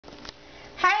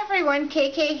everyone,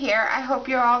 KK here. I hope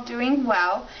you're all doing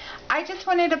well. I just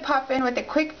wanted to pop in with a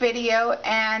quick video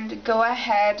and go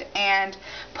ahead and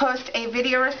post a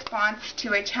video response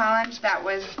to a challenge that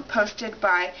was posted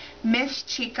by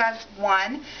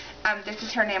Misschicas1. This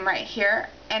is her name right here.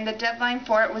 And the deadline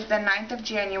for it was the 9th of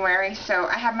January, so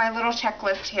I have my little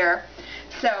checklist here.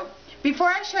 So before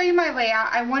I show you my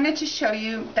layout, I wanted to show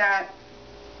you that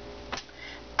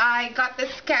I got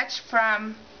this sketch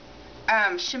from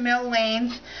Shamil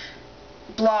Lane's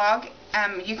blog.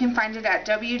 You can find it at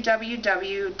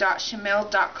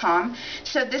www.shamil.com.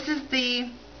 So this is the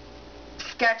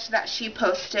sketch that she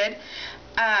posted.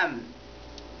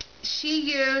 She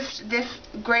used this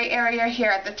gray area here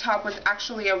at the top was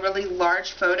actually a really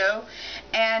large photo,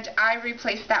 and I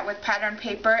replaced that with pattern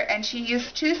paper, and she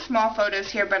used two small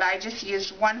photos here, but I just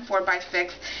used one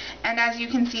 4x6, and as you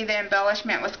can see, the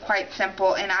embellishment was quite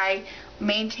simple, and I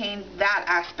maintained that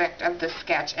aspect of the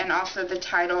sketch, and also the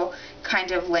title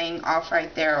kind of laying off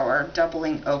right there, or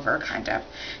doubling over kind of.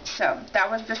 So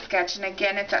that was the sketch, and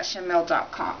again, it's at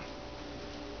shamil.com.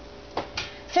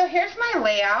 So here's my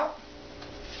layout.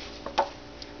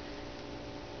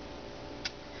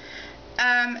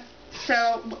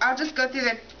 So I'll just go through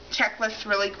the checklist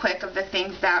really quick of the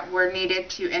things that were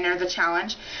needed to enter the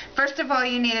challenge. First of all,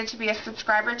 you needed to be a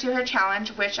subscriber to her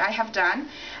challenge, which I have done.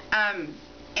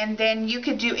 And then you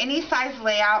could do any size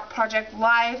layout, project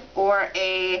life, or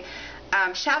a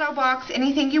shadow box,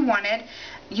 anything you wanted.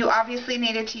 You obviously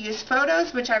needed to use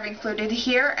photos, which I've included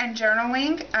here, and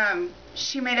journaling.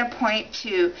 She made a point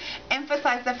to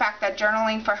emphasize the fact that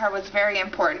journaling for her was very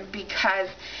important because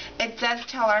it does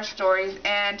tell our stories,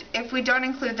 and if we don't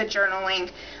include the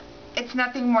journaling, it's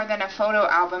nothing more than a photo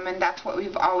album, and that's what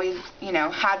we've always,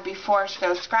 had before.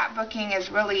 So scrapbooking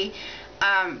is really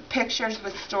pictures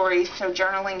with stories, so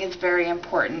journaling is very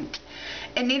important.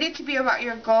 It needed to be about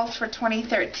your goals for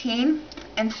 2013,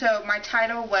 and so my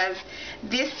title was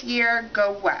This Year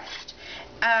Go West.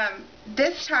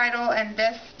 This title and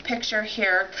this picture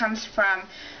here comes from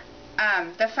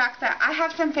the fact that I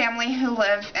have some family who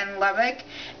lives in Lubbock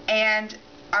and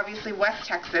obviously West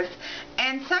Texas,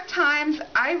 and sometimes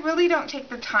I really don't take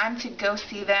the time to go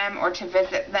see them or to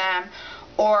visit them,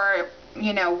 or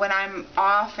when I'm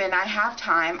off and I have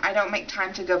time, I don't make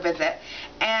time to go visit.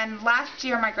 And last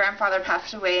year my grandfather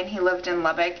passed away and he lived in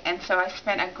Lubbock, and so I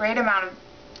spent a great amount of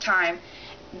time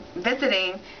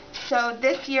visiting. So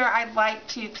this year I'd like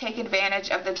to take advantage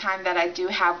of the time that I do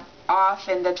have off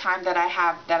and the time that I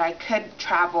have that I could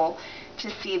travel to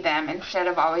see them instead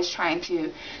of always trying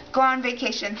to go on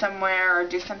vacation somewhere or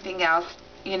do something else.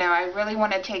 I really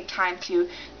want to take time to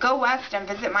go west and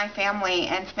visit my family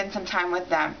and spend some time with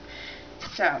them.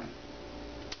 So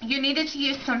you needed to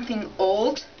use something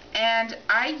old, and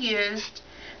I used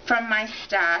from my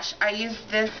stash, I used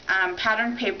this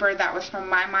pattern paper that was from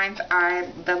My Mind's Eye,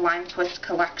 the Line Twist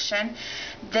collection.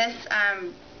 This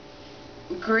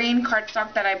green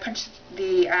cardstock that I punched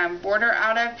the border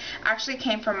out of actually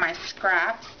came from my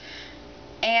scraps.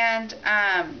 And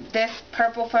this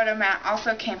purple photo mat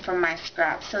also came from my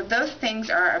scraps. So those things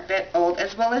are a bit old,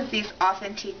 as well as these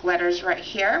authentic letters right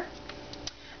here.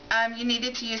 You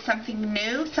needed to use something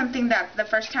new, something that the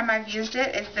first time I've used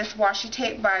it is this washi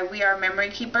tape by We Are Memory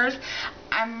Keepers.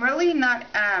 I'm really not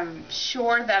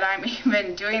sure that I'm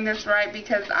even doing this right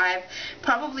because I've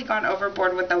probably gone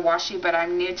overboard with the washi, but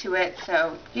I'm new to it,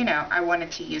 so I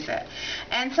wanted to use it.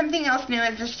 And something else new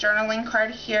is this journaling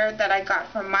card here that I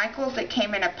got from Michael's. It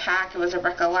came in a pack. It was a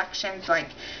recollections,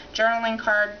 like journaling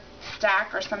card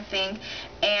stack or something,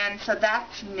 and so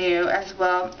that's new as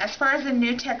well. As far as a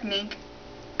new technique,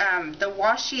 the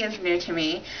washi is new to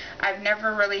me. I've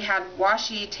never really had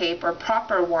washi tape or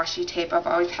proper washi tape. I've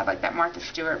always had like that Martha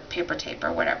Stewart paper tape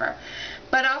or whatever.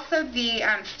 But also the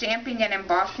stamping and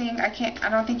embossing. I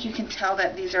don't think you can tell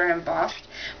that these are embossed,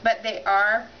 but they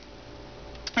are.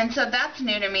 And so that's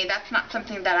new to me. That's not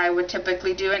something that I would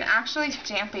typically do. And actually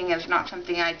stamping is not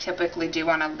something I typically do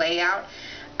on a layout.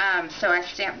 So I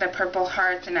stamped the purple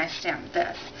hearts and I stamped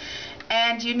this.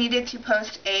 And you needed to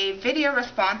post a video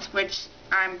response, which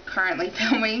I'm currently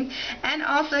filming, and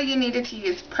also you needed to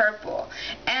use purple.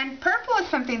 And purple is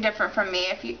something different from me.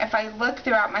 If I look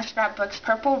throughout my scrapbooks,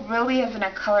 purple really isn't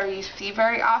a color you see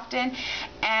very often,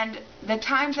 and the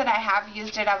times that I have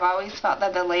used it, I've always felt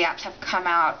that the layouts have come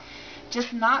out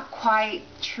just not quite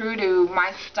true to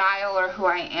my style or who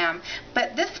I am.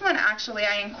 But this one, actually,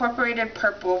 I incorporated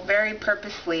purple very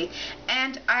purposely,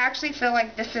 and I actually feel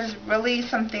like this is really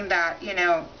something that,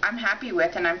 I'm happy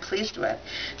with and I'm pleased with.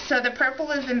 So the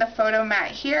purple is in the photo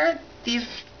mat here. These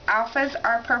alphas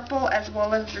are purple, as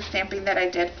well as the stamping that I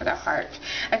did for the hearts.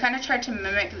 I kind of tried to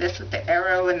mimic this with the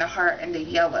arrow and the heart and the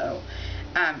yellow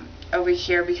over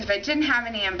here, because I didn't have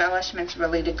any embellishments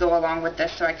really to go along with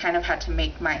this, so I kind of had to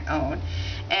make my own.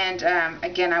 And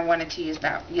again, I wanted to use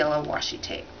that yellow washi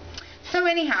tape. So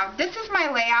anyhow, this is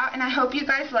my layout, and I hope you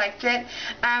guys liked it.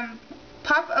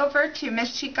 Pop over to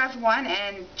Misschicas1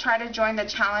 and try to join the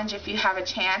challenge if you have a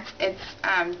chance. It's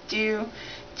due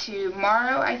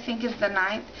tomorrow, I think is the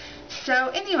 9th. So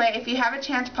anyway, if you have a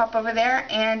chance, pop over there,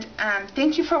 and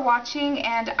thank you for watching,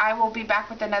 and I will be back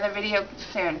with another video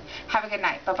soon. Have a good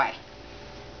night. Bye-bye.